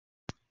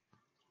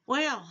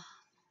Well,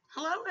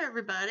 hello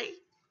everybody.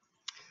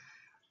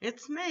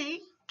 It's me,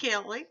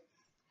 Kelly.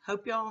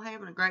 Hope y'all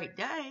having a great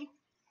day.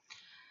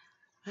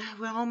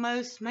 We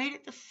almost made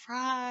it to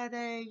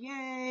Friday.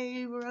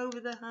 Yay, we're over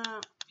the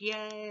hump.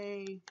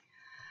 Yay.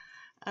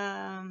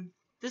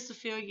 This will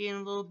fill you in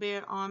a little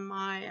bit on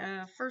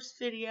my first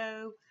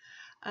video.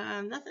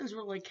 Nothing's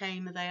really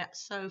came of that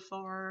so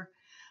far.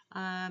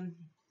 I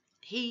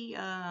think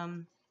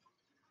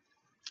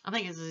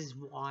it's his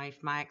wife,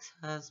 my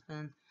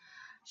ex-husband.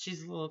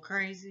 She's a little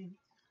crazy.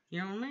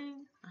 You know what I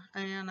mean?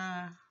 And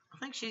I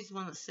think she's the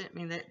one that sent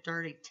me that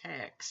dirty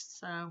text.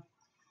 So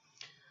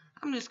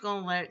I'm just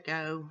going to let it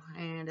go.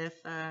 And if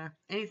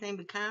anything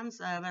becomes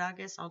of it, I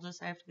guess I'll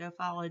just have to go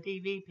file a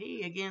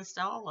DVP against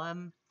all of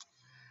them.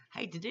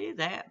 Hate to do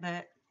that,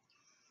 but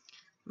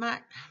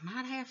might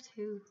have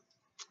to.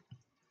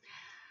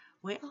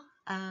 Well,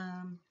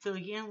 fill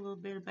you in a little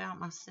bit about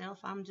myself.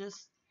 I'm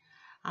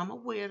a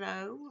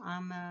widow.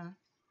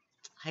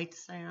 Hate to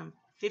say I'm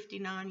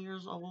 59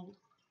 years old.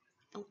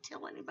 Don't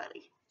tell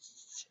anybody.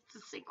 It's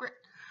a secret.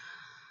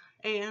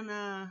 And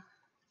I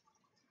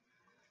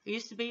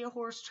used to be a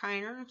horse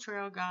trainer and a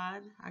trail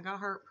guide. I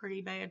got hurt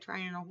pretty bad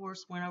training a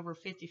horse, went over a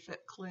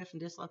 50-foot cliff and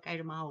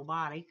dislocated my whole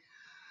body.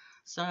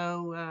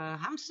 So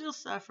I'm still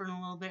suffering a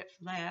little bit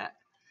for that.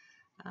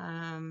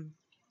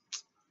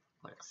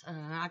 What else?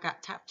 I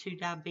got type 2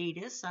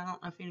 diabetes. I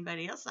don't know if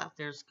anybody else out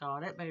there's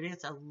got it, but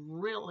it's a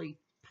really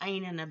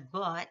pain in the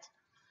butt.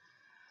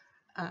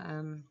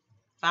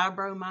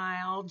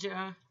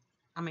 Fibromyalgia.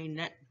 I mean,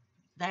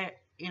 that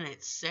in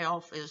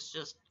itself is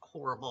just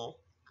horrible.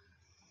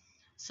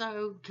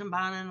 So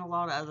combining a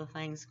lot of other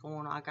things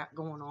I got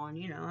going on,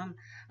 you know,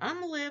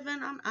 I'm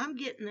living, I'm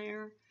getting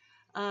there.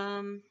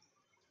 I'm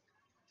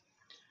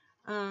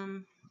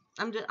going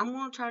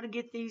to try to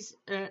get these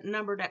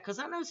numbered out, because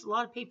I notice a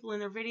lot of people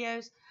in their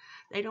videos,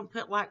 they don't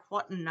put like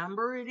what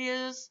number it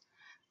is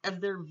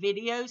of their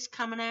videos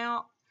coming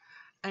out.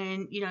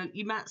 And you know,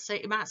 it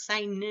might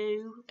say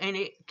new, and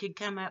it could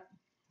come up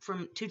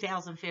from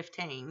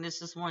 2015.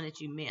 This is one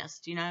that you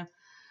missed, you know.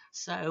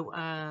 So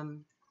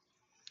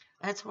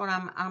that's what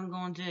I'm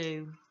going to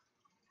do.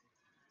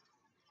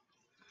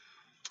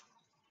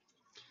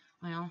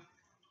 Well,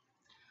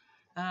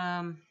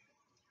 I'm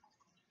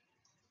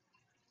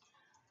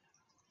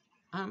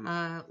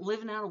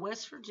living out of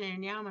West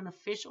Virginia. I'm an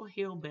official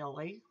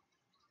hillbilly.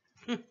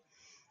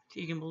 If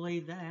you can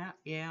believe that.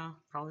 Yeah,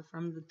 probably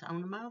from the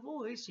tone of my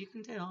voice, you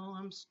can tell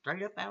I'm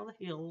straight up out of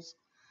the hills.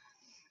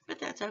 But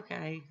that's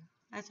okay.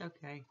 That's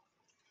okay.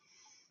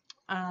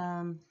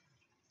 I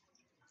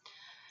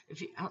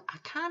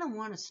kind of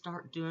want to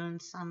start doing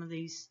some of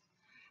these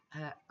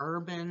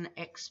urban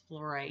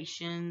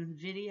exploration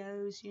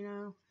videos, you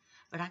know.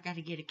 But I got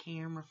to get a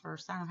camera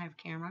first. I don't have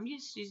a camera. I'm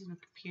just using a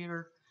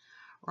computer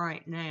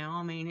right now.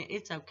 I mean,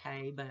 it's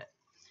okay, but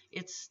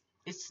it's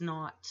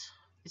not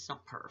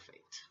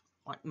perfect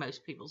like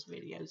most people's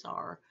videos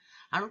are.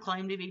 I don't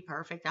claim to be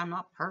perfect. I'm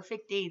not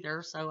perfect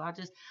either. So I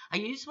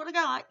use what I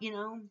got, you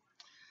know.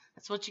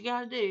 That's what you got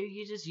to do.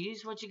 You just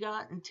use what you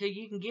got until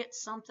you can get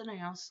something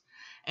else.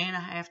 And I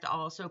have to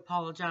also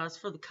apologize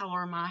for the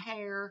color of my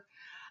hair.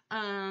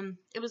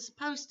 It was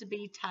supposed to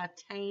be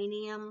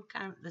titanium,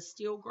 kind of the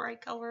steel gray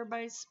color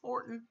everybody's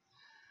sporting.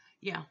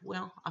 Yeah,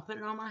 well, I put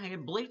it on my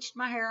head, bleached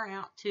my hair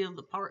out till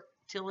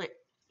it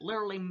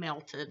literally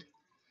melted.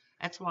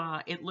 That's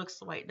why it looks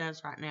the way it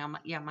does right now.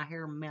 My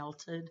hair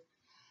melted.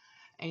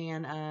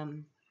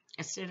 And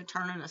instead of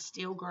turning a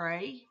steel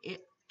gray,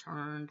 it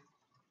turned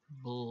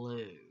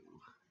blue.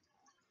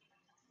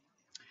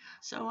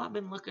 So I've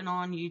been looking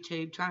on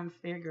YouTube trying to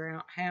figure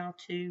out how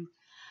to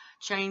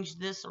change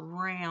this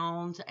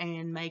around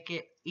and make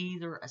it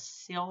either a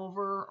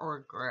silver or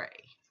a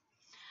gray.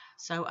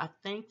 So I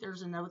think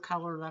there's another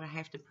color that I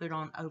have to put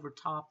on over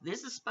top.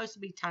 This is supposed to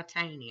be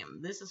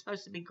titanium. This is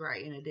supposed to be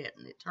gray, and it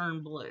didn't. It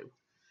turned blue.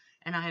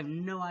 And I have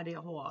no idea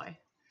why.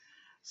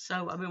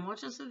 So I've been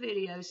watching some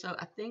videos, so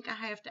I think I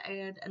have to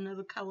add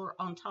another color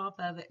on top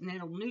of it, and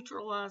it'll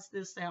neutralize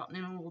this out, and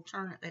then it'll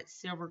turn it that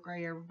silver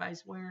gray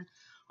everybody's wearing.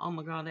 Oh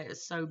my God, that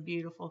is so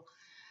beautiful.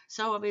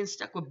 So I've been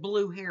stuck with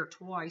blue hair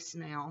twice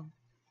now.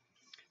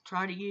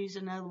 Try to use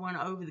another one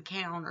over the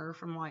counter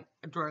from like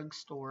a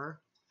drugstore.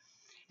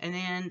 And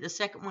then the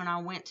second one, I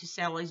went to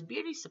Sally's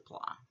Beauty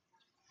Supply.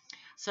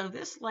 So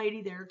this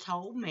lady there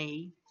told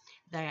me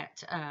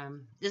that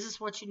this is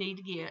what you need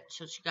to get.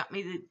 So she got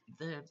me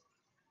the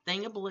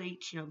thing of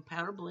bleach, you know,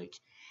 powder bleach.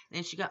 And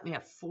then she got me a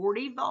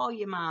 40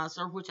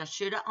 volumizer, which I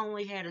should have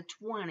only had a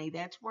 20.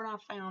 That's where I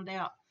found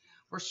out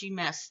where she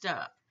messed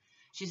up.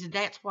 She said,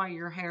 that's why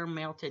your hair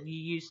melted. You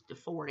used the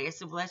 40. I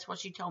said, well, that's what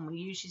she told me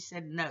to use. She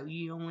said, no,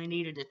 you only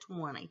needed a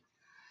 20.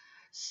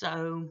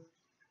 So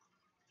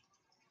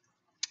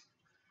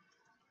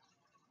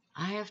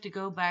I have to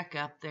go back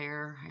up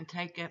there and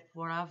take up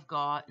what I've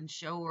got and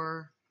show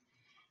her.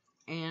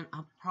 And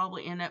I'll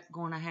probably end up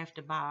going to have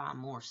to buy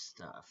more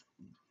stuff.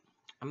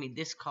 I mean,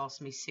 this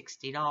cost me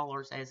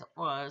 $60 as it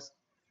was.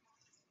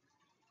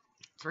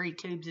 3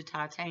 tubes of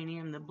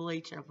titanium, the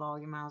bleach, and a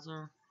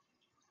volumizer.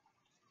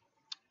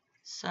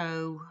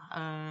 So,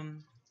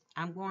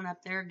 I'm going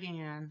up there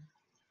again,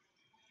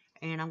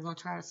 and I'm going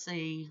to try to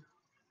see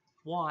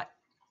what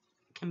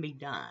can be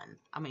done.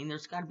 I mean,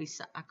 there's got to be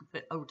some I could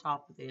put over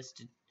top of this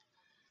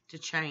to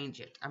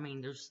change it. I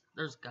mean,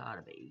 there's got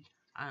to be.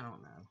 I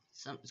don't know.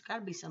 There's got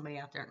to be somebody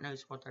out there that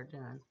knows what they're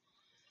doing.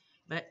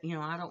 But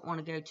I don't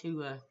want to go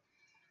to a.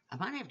 I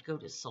might have to go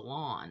to a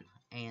salon,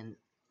 and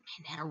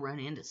man, that'll run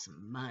into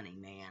some money,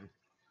 man.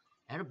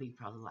 That'll be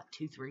probably like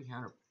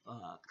 $200-300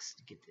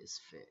 to get this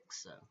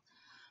fixed. So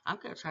I'm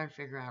gonna try to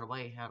figure out a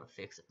way how to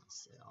fix it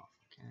myself.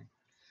 Okay.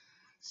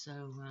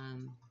 So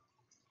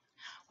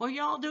what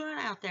y'all doing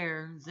out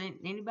there? Has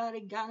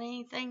anybody got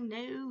anything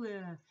new?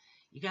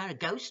 You got a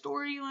ghost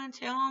story you want to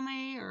tell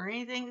me, or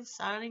anything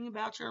exciting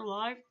about your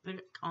life? Put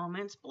it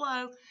comments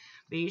below.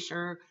 Be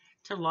sure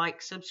to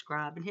like,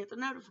 subscribe, and hit the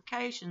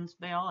notifications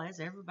bell, as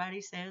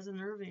everybody says in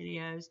their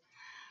videos.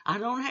 I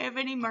don't have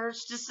any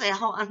merch to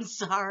sell. I'm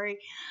sorry.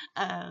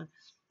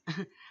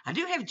 I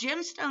do have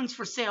gemstones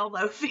for sale,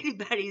 though, if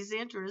anybody's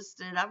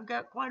interested. I've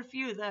got quite a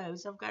few of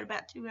those. I've got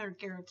about 200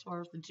 carats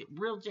worth of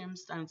real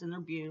gemstones, and they're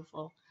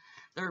beautiful.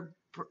 They're,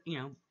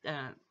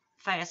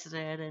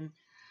 faceted, and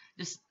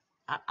just,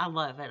 I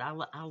love it.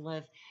 I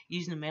love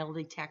using a metal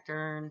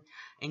detector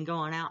and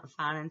going out and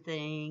finding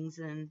things,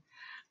 and,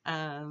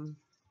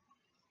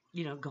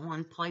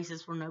 going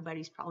places where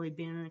nobody's probably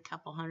been in a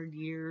couple hundred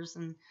years,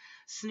 and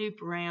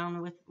snoop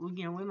around with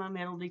my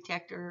metal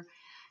detector.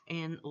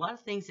 And a lot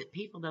of things that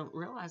people don't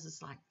realize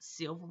is like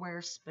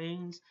silverware,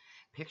 spoons,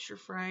 picture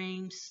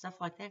frames, stuff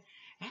like that.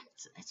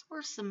 That's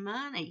worth some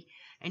money.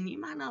 And you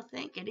might not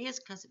think it is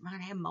because it might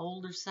have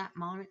mold or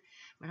something on it.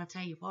 But I'll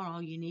tell you what,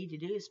 all you need to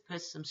do is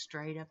put some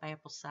straight up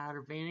apple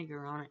cider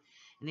vinegar on it,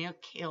 and they'll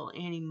kill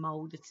any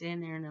mold that's in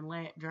there, and then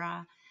let it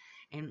dry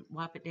and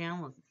wipe it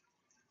down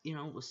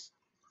with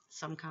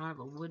some kind of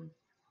a wood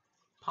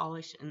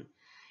polish, and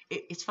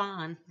it's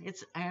fine.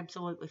 It's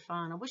absolutely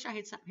fine. I wish I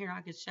had something here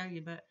I could show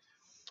you, but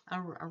I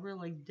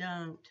really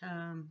don't.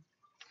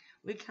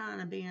 We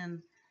kind of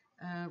been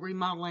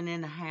remodeling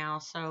in the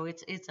house, so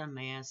it's a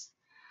mess.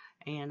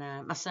 And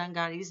my son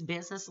got his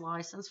business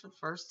license for the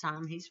first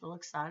time. He's real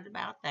excited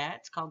about that.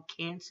 It's called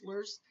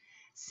Kanzler's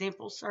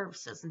Simple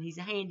Services, and he's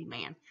a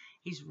handyman.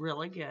 He's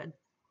really good,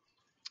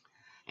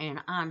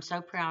 and I'm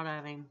so proud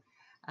of him.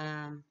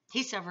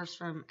 He suffers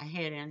from a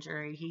head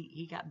injury.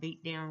 He got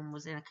beat down and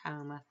was in a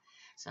coma,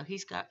 so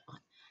he's got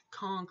like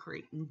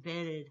concrete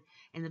embedded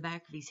in the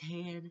back of his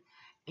head,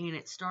 and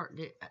it's starting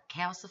to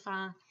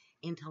calcify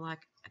into like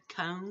a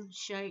cone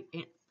shape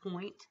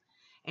point,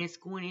 and it's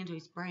going into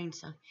his brain.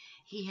 So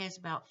he has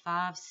about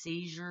 5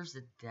 seizures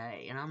a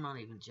day, and I'm not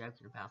even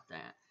joking about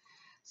that.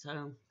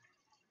 So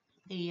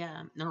the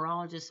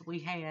neurologist we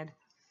had,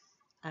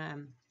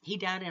 he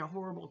died in a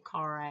horrible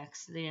car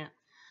accident.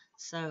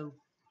 So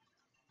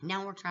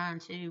now we're trying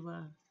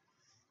to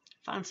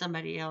find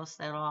somebody else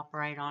that'll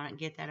operate on it and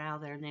get that out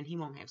of there, and then he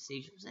won't have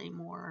seizures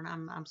anymore.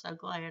 And I'm so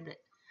glad that,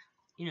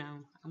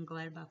 I'm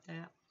glad about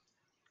that.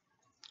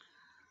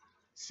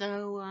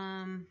 So,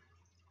 I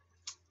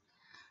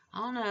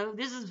don't know.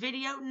 This is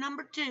video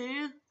number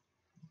 2.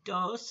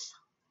 Dos.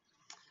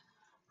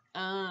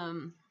 I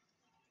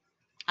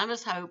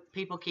just hope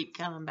people keep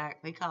coming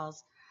back,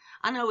 because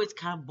I know it's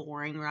kind of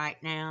boring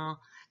right now,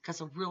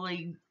 because I'm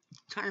really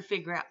trying to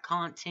figure out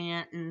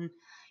content and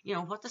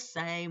what to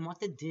say and what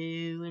to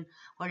do and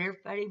what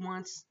everybody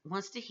wants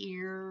to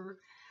hear,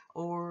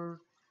 or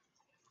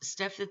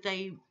stuff that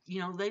they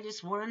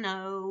just want to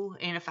know.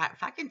 And if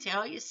I can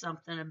tell you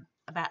something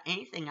about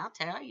anything, I'll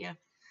tell you.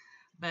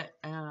 But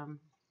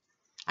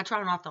I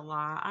try not to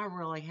lie. I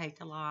really hate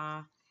to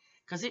lie,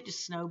 because it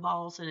just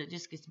snowballs and it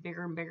just gets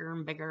bigger and bigger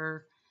and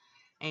bigger,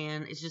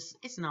 and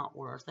it's not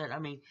worth it. I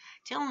mean,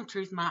 telling the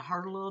truth might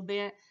hurt a little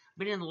bit,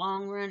 but in the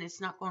long run,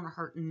 it's not going to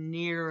hurt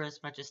near as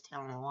much as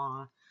telling a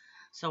lie.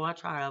 So I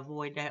try to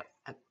avoid that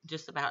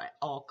just about at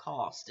all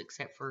costs,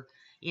 except for,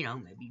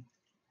 maybe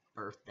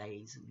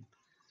birthdays and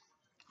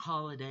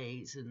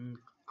holidays and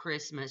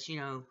Christmas. You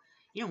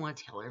don't want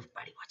to tell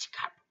everybody what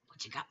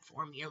you got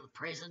for them. The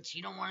presents.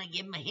 You don't want to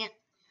give them a hint,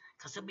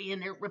 because they'll be in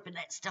there ripping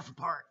that stuff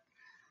apart.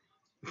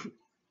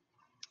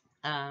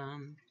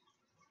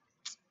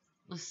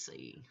 Let's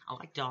see. I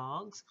like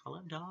dogs. I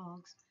love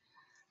dogs.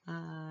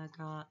 I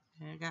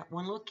got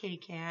one little kitty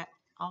cat.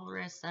 All the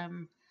rest of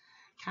them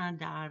kind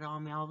of died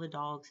on me. All the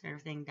dogs and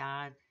everything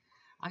died.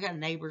 I got a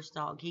neighbor's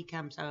dog. He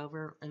comes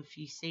over, if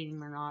you've seen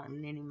him or not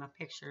in any of my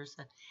pictures.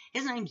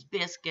 His name's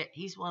Biscuit.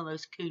 He's one of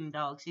those coon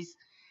dogs. He's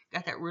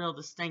got that real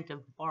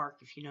distinctive bark,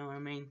 if you know what I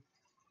mean.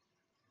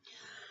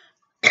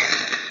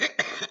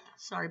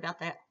 Sorry about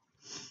that.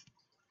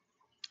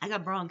 I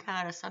got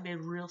bronchitis. I've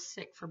been real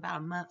sick for about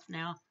a month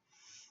now.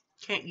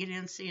 Can't get in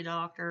and see a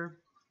doctor.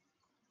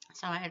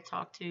 So I had to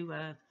talk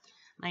to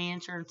my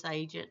insurance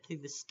agent through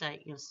the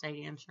state,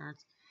 state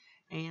insurance.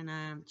 And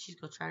she's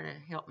going to try to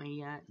help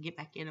me get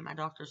back into my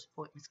doctor's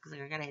appointments, because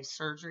I got to have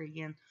surgery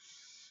again.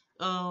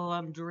 Oh,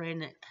 I'm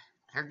dreading it.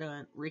 They're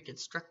doing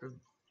reconstructive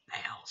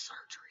bowel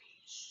surgery.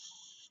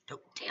 Shh,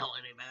 don't tell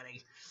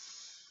anybody.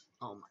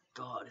 Oh, my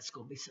God, it's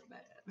going to be so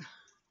bad.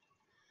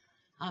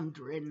 I'm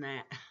dreading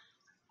that.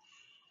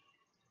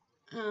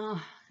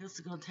 This is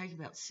going to take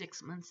about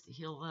 6 months to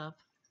heal up.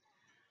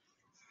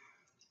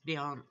 Be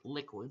on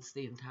liquids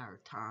the entire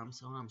time,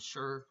 so I'm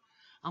sure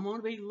I'm going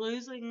to be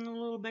losing a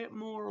little bit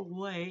more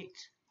weight.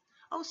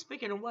 Oh,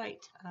 speaking of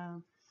weight, I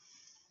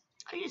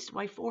used to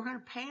weigh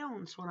 400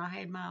 pounds when I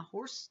had my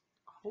horse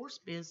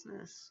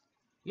business.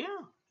 Yeah,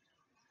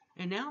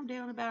 and now I'm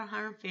down about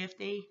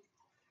 150.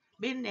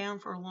 Been down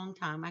for a long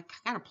time. I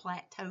kind of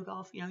plateaued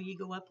off. You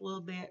go up a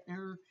little bit,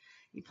 or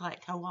you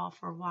plateau off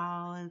for a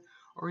while,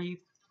 or you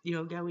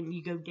go down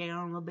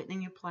a little bit, and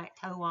then you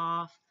plateau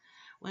off.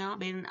 Well, I've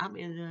been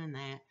doing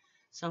that.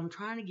 So I'm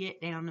trying to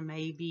get down to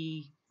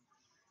maybe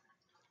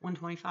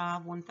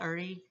 125,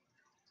 130.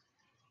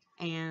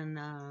 And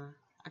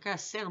I got a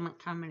settlement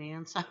coming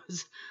in. So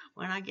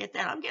when I get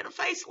that, I'm getting a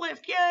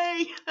facelift.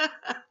 Yay!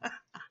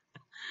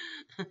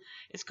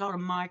 It's called a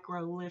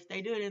micro lift.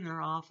 They do it in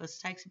their office.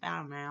 It takes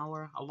about an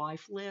hour. A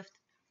life lift.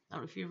 I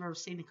don't know if you've ever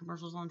seen the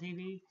commercials on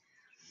TV.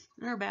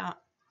 They're about,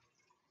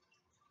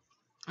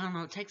 I don't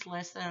know, it takes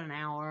less than an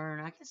hour.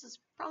 And I guess it's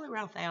probably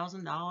around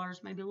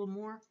 $1,000, maybe a little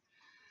more.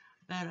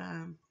 But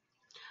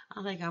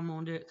I think I'm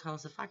going to do it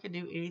because if I could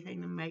do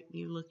anything to make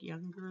me look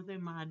younger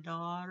than my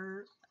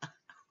daughter,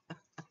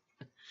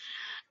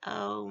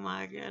 oh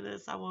my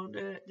goodness, I won't do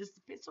it just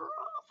to piss her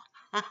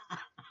off.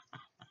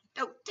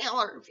 Don't tell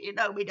her. If you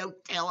know me,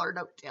 don't tell her.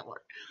 Don't tell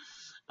her.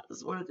 I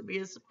just want it to be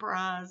a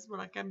surprise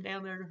when I come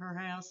down there to her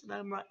house and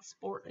I'm like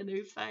sporting a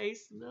new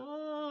face.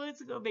 No,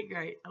 it's going to be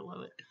great. I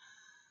love it.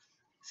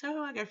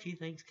 So I got a few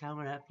things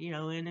coming up,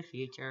 in the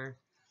future.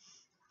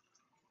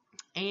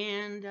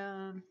 And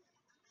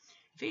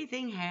if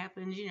anything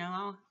happens,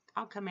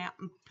 I'll come out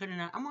and put it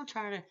out. I'm going to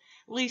try to at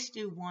least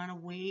do one a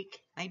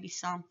week, maybe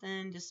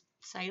something, just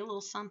say a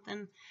little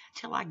something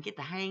till I get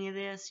the hang of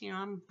this.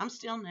 I'm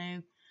still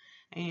new,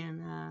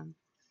 and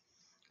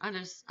I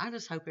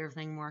just hope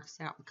everything works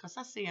out because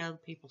I see other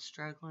people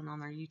struggling on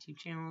their YouTube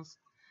channels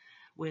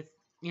with,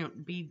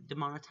 be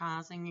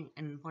demonetizing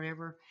and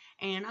whatever,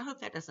 and I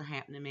hope that doesn't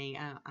happen to me.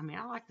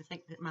 I like to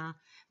think that my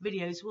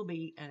videos will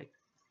be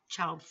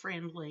child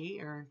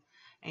friendly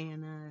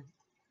and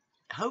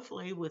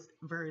hopefully with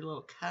very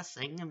little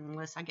cussing,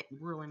 unless I get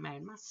really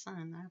mad. My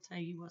son, I'll tell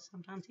you what,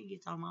 sometimes he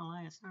gets on my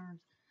last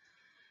nerves.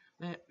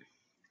 But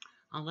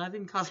I love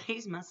him because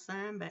he's my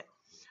son, but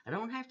I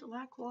don't have to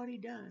like what he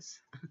does.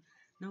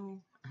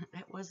 No,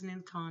 that wasn't in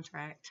the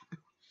contract.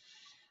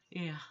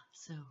 Yeah,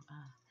 so,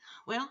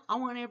 well, I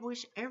want to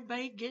wish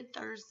everybody a good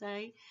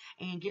Thursday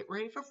and get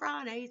ready for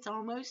Friday. It's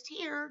almost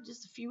here,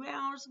 just a few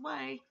hours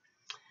away.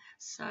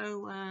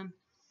 So,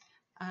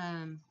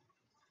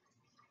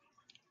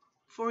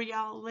 before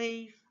y'all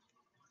leave,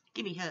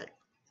 give me a hug.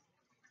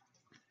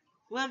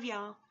 Love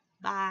y'all.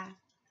 Bye.